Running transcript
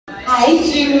Hi,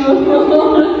 June!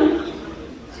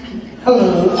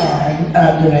 Hello,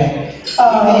 Direk.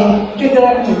 Kay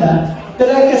Direk muna.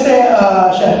 Direk kasi,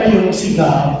 syempre yung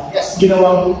sigaw,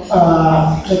 ginawang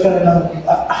nagkaroon ng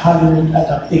Hollywood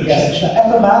adaptation siya.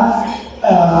 Ito ba,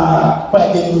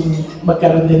 pwedeng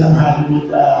magkaroon din ng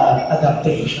Hollywood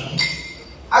adaptation?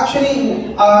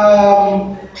 Actually,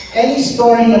 any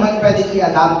story naman pwede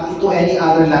i-adapt into any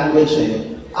other language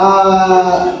eh.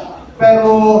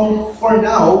 Pero for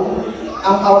now,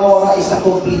 ang Aurora is a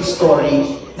complete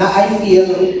story na I feel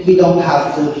we don't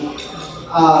have to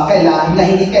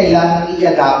hindi kailangan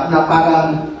i-adapt na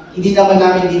parang hindi naman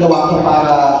namin ginawa ito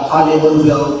para Hollywood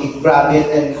will grab it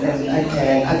and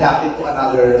adapt it to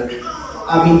another,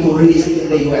 to release it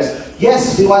in the US.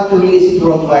 Yes, we want to release it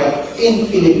worldwide in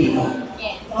Filipino.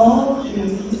 Oh,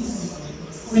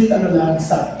 with another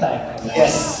subtitle.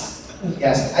 Yes.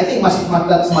 Yes. I think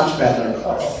that's much better.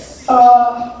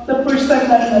 The first time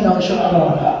na in-announce yung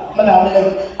Aurora, marami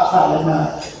nag-akala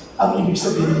na ang ibig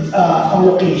sabihin, ang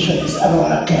location is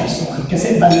Aurora, Quezon.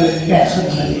 Kasi balik Quezon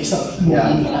na yung isang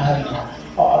movie na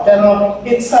pero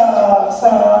it's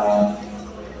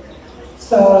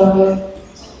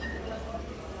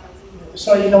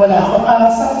sorry, nawala ako.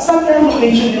 Saan yung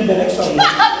location yung Direk? Sorry.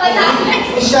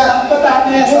 Batanes!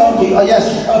 Batanes, okay. Oh yes,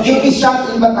 it is shot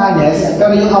in Batanes,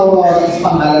 pero yung Aurora is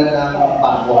pangalan ng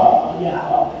bangko. Yeah.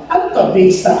 Ano to,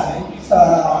 based sa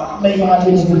may mga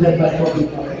binibulad ba ito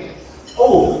dito?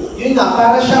 Oh, yun nga,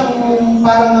 para nga siyang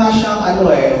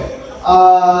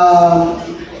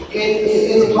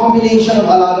it's a combination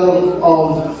of a lot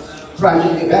of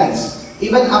tragic events.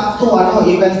 Even up to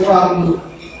even from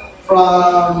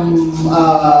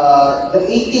the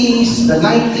 80s, the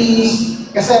 90s,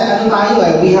 kasi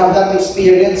we have that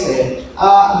experience eh.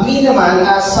 Me naman,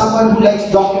 as someone who likes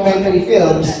documentary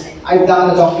films, I've done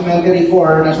a documentary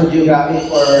for National Geographic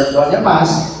for Doña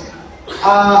Paz.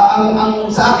 Ang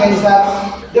sa akin is that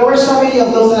there were so many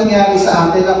of those na nangyari sa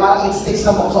atin na parang it sticks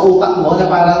sa utak mo na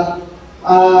parang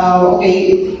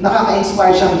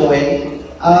nakaka-inspire siyang gawin.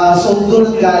 So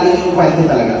doon galing yung kwento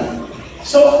talaga.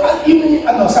 So, yung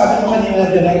sabi mo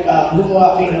kanina Direk,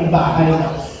 gumawa kayo ng bahay na.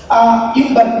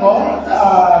 Yung barko,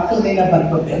 tunay na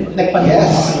barko din?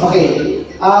 Yes, okay.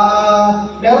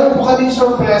 Meron po kaming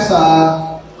sorpresa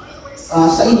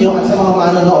sa inyo at sa mga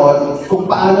manonood kung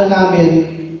paano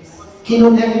namin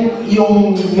kinunik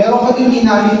yung, meron kaming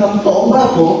ginamit ng totoong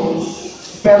barko,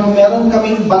 pero meron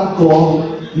kaming barko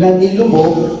na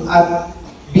nilubog at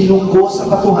binunggo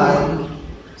sa batuhan,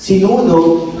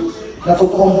 sinunog, na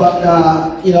totoong na,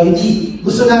 hindi,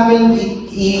 gusto namin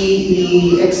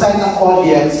i-excite ang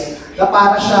audience na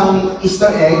para siyang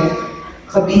Easter egg,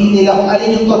 sabihin nila kung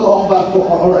alin yung totoong barko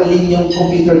or alin yung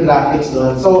computer graphics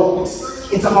doon. So,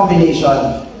 it's a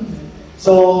combination.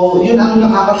 So, yun ang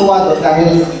nakakatuwa doon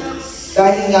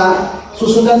dahil nga,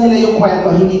 susundan nila yung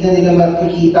kwento, hindi na nila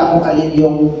makikita kung alin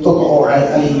yung totoo or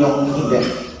alin yung hindi.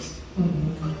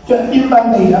 Yung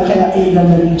bang nila, kaya ilan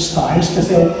na yung stars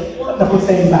kasi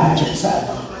napunta yung budget sa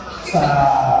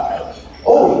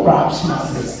props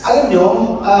natin. Alam nyo,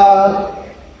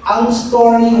 ang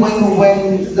story,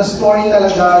 when the story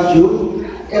talaga, Jude,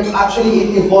 it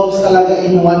evolves talaga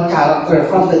in one character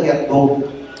from the get-go.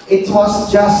 It was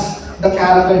just the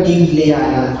character named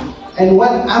Liana. And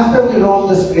after we wrote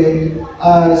the script,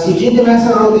 si Jean de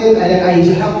Mesa wrote it, and then I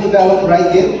helped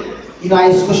write it.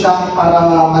 Inayos ko siya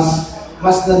para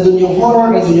mas nandun yung horror,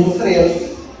 nandun yung thrill.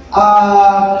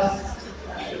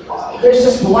 There's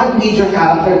just one major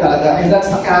character talaga, and that's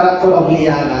the character of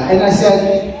Liana. And I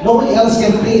said, nobody else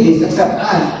can play this except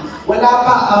Anne. Wala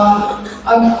pa,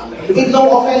 with no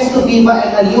offense to Phoebe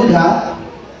and Alun ha,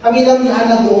 kami lang ni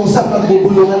Anne nag-uusap,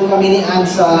 nagbubulungan kami ni Anne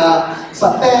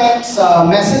sa text, sa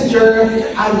messenger,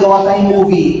 Anne, gawa tayong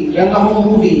movie. Yan akong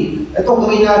movie. Ito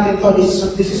gawin natin to,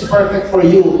 this is perfect for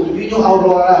you. Yun yung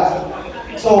Aurora.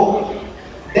 So,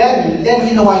 then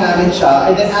ginawa namin siya,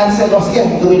 and then Anne said, oh sige,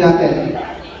 gawin natin.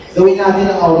 Gawin natin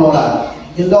ang Aurora.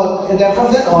 And then from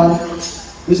then on,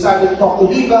 we started to talk to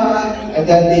Viva, and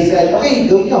then they said, okay,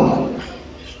 gawin nyo.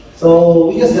 So,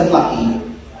 we just got lucky.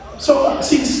 So,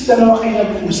 since dalawa kayo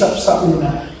nag-uusap sa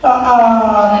una,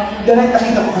 direct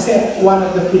nakita ko kasi one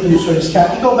of the producers ka.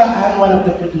 Ikaw ba, Anne, one of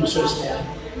the producers niya?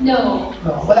 No.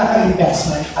 No, wala kang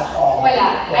investment at all?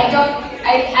 Wala.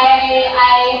 I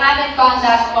haven't gone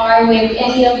that far with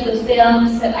any of the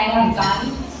films that I have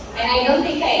done, and I don't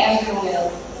think I ever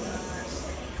will.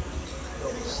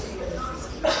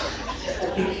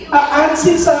 And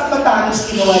since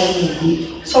Batanes ginawa yung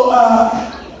movie, so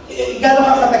gano'n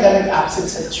ka katagal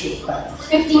nag-absent sa shoot time?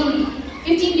 15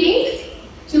 days?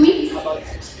 2 weeks?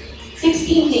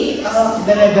 16 days.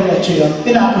 dire-diretso yun.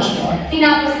 Tinapos mo.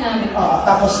 Tinapos namin.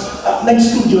 Tapos,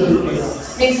 nag-studio din kayo.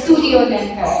 Nag-studio din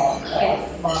kami. Yes.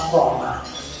 Mga trauma.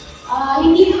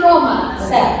 Hindi trauma,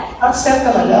 set. Set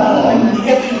talaga.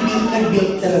 Ito yung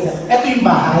nag-build talaga. Ito yung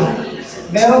bahay.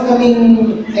 Meron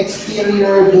kaming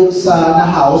exterior doon sa na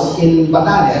house in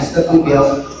Batanes that we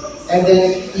built. And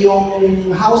then,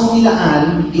 yung house nila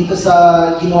Ann, dito sa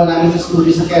ginawa namin sa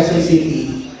studio sa Quezon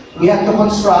City, we had to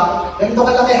construct, ganito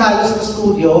kalaki halos na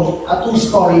studio, a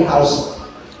 2-story house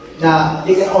na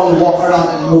they can all walk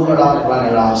around and move around and run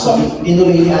around. So,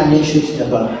 inuloy ni Ann yung shoots niya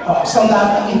doon. So,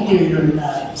 lahat ng interior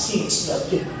na scenes na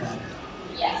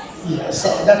Yes. Yeah, so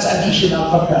that's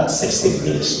additional from the 16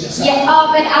 days. Yes, Yeah,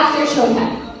 but after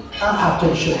showtime.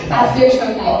 After showtime. After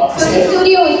showtime. So the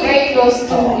studio is very close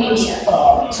to media.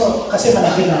 So, kasi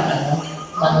malaki na,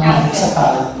 mga sa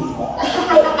talent, diba?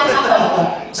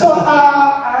 So,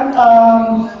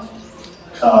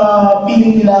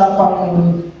 piling nila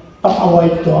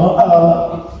pang-award to,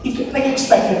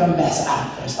 nag-expect ka ng Best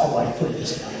Actress Award for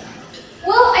this film.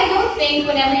 Well, I don't think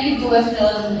whenever you do a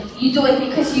film, you do it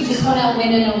because you just want to win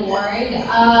an award.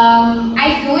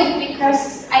 I do it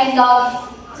because I love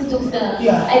to do films.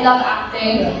 Yeah. I love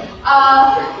acting. Yeah.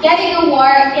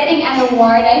 Getting an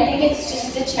award, I think it's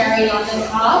just the cherry on the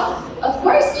top. Of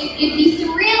course, you'd be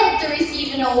thrilled to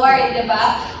receive an award,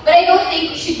 diba? But I don't think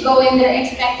you should go in there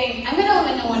expecting, I'm gonna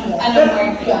win an award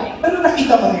today. Pero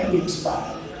nakita mo na clips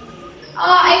pa?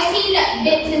 I've seen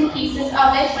bits and pieces of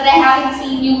it, but I haven't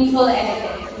seen yung full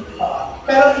editing.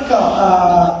 Pero ikaw,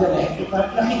 Direk,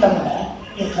 nakita mo na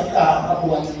yung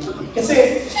kabuuan ng movie.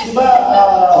 Kasi, di ba,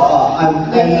 I'm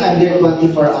there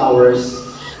 24 hours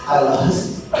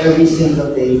halos every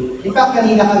single day. In fact,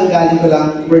 kanina kagagaling ko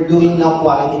lang, we're doing now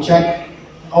quality check.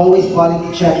 Always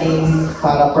quality checking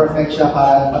para perfect siya,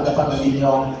 para pagkapanan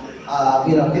ninyo,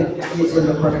 it's in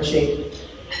the perfect shape.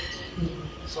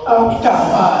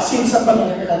 ikaw, since sa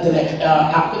panahon na Direk,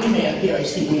 actually may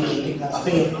LTRC rating na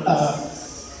kayo,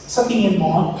 sa tingin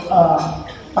mo,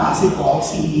 possible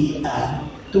si Ann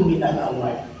to win an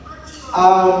award?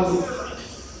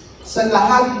 Sa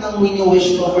lahat ng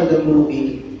wini-wish ko for the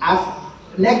movie,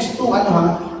 next to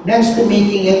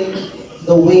making it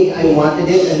the way I wanted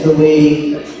it and the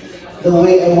way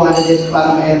I wanted it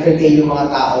para ma-entertain yung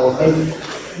mga tao,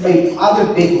 my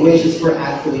other big wish is for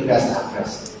Ann to win Best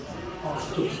Actress.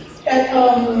 And,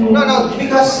 No,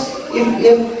 because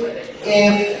if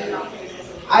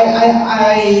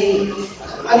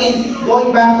I mean,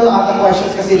 going back to other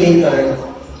questions kasi later,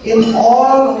 in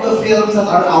all of the films that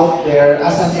are out there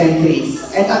as an entry,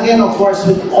 and again, of course,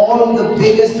 with all of the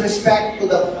biggest respect to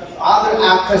the other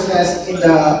actresses in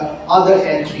the other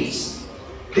entries,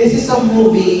 this is a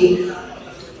movie,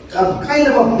 kind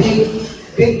of a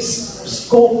big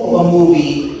scope of a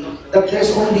movie, that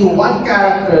there's only one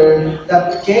character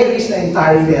that carries the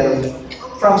entire film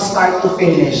from start to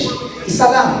finish.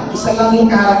 Isa lang yung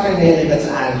character nila, that's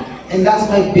Ann. And that's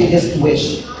my biggest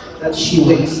wish, that she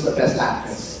wins the Best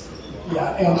Actress.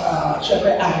 Yeah, and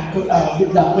syempre, good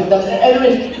luck with that.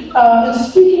 Anyway,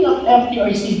 speaking of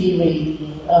MTRCB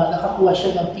rating, nakakuha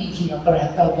siya ng PG, ng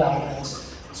parental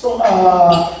guidance. So,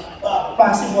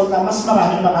 possible na mas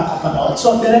maraming makakapanood.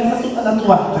 So, direct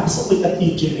natuwa ka with the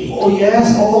PG rating. Oh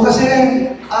yes, kasi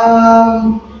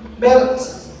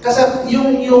kasi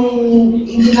yung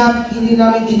hindi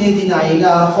namin dinedeny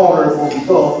na horror movie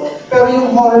to. Pero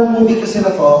yung horror movie kasi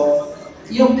na to,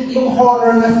 yung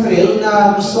horror na thrill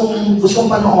na gustong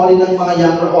panoorin ng mga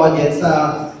younger audience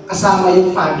na kasama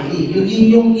yung family.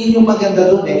 Yun yung maganda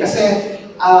dun eh. Kasi,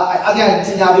 again,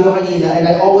 sinabi ko kanina, and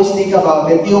I always think about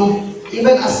it, yung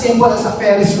even as simple as a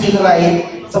Ferris wheel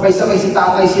ride, sabay-sabay si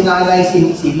tatay, si nanay,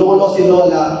 si lolo, si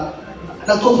lola,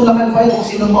 nagtutulakan pa yun kung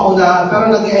sinong mauna, pero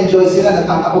nag-enjoy sila,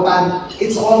 nagtatakutan.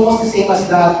 It's almost the same as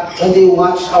that when they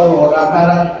watch Aurora.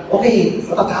 Parang, okay,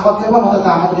 matatakot ka ba,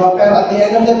 pero at the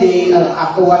end of the day,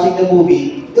 after watching the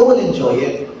movie, they will enjoy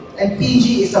it. And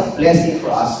PG is a blessing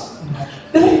for us.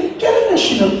 Kailan na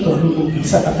sinunod to yung movie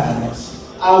sa Batanes?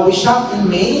 We shot in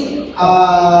May.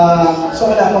 So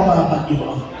wala pang mga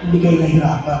bagyo. Hindi kayo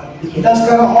nahirapan.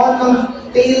 Nagkaroon ng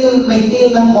may tail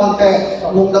ng konti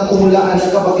nung nag-umulaan ng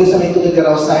kapag sa may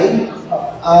Tuligaraw side.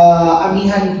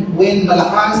 Amihan, wind,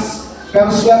 malakas,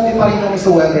 pero swerte pa rin kami sa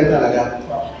weather talaga.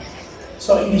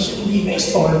 So hindi na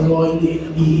storm mo, hindi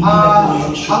ang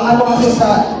ano kasi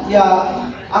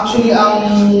actually,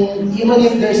 even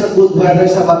if there's a good weather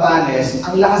sa Batanes,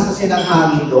 ang lakas kasi ng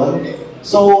hangin doon.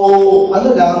 So,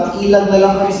 ilag na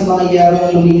lang kami sa mga yero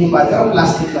na lumilipad, pero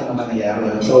plastic lang naman na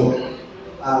yero. So,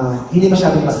 hindi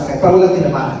masyadong masakit, pero walang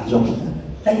tinamaan. Joke.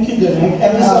 Thank you, Direk.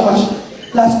 And so much.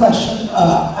 Last question,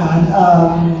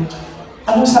 Ann.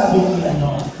 Ano sabi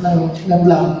ng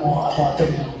love mo about the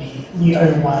movie, ni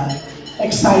Erwan?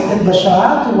 Excited ba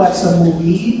siya to watch the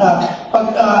movie?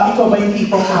 Pag ikaw ba yung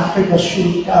tipong after the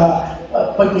shoot,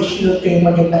 pag may shoot kayo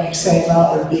magandang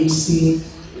eksena or big scene,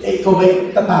 ikaw ba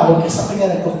yung tatawag ka sa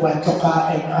kanya, nagkukwento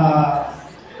ka, and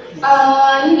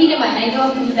hindi naman. I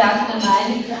don't do that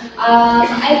naman.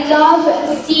 I love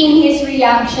seeing his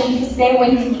reaction kasi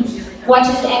when he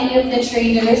watches any of the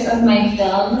trailers of my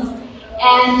films.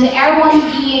 And everyone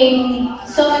being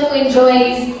someone who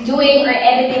enjoys doing or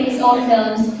editing his own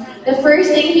films, the first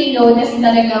thing he noticed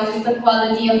talaga was the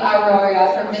quality of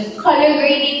Aurora, from the color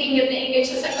grading, ingat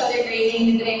siya sa color grading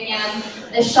ni Direk niya,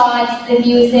 the shots, the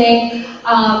music,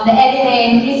 the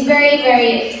editing. He's very,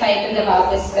 very excited about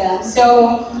this film.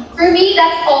 So, for me,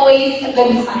 that's always a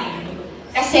good sign.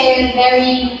 Kasi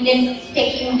very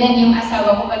nitpicking din yung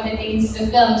asawa ko pagdating sa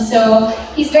film. So,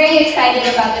 he's very excited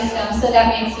about this film, so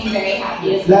that makes me very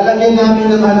happy as well. Lalagyan namin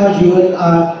ng June,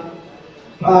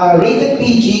 rated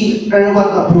PG, Erwan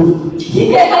approved.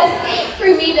 Yes,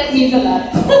 for me, that means a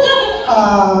lot.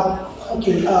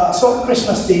 okay, so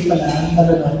Christmas Day pala,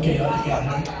 nanonood kayo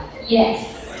together? Yes.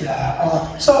 Yeah.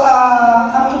 So,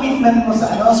 ang commitment mo sa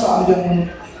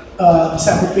hanggang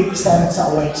December 27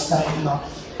 sa awards night, no?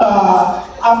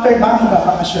 After ba,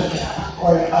 magpapakasyon ka?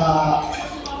 Or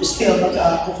still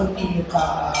mag-continue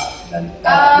ka?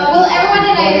 Well, everyone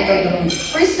and I,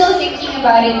 we're still thinking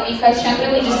about it because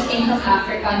syempre we just came from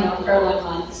Africa for 1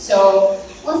 month. So,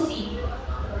 we'll see.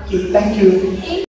 Okay, thank you.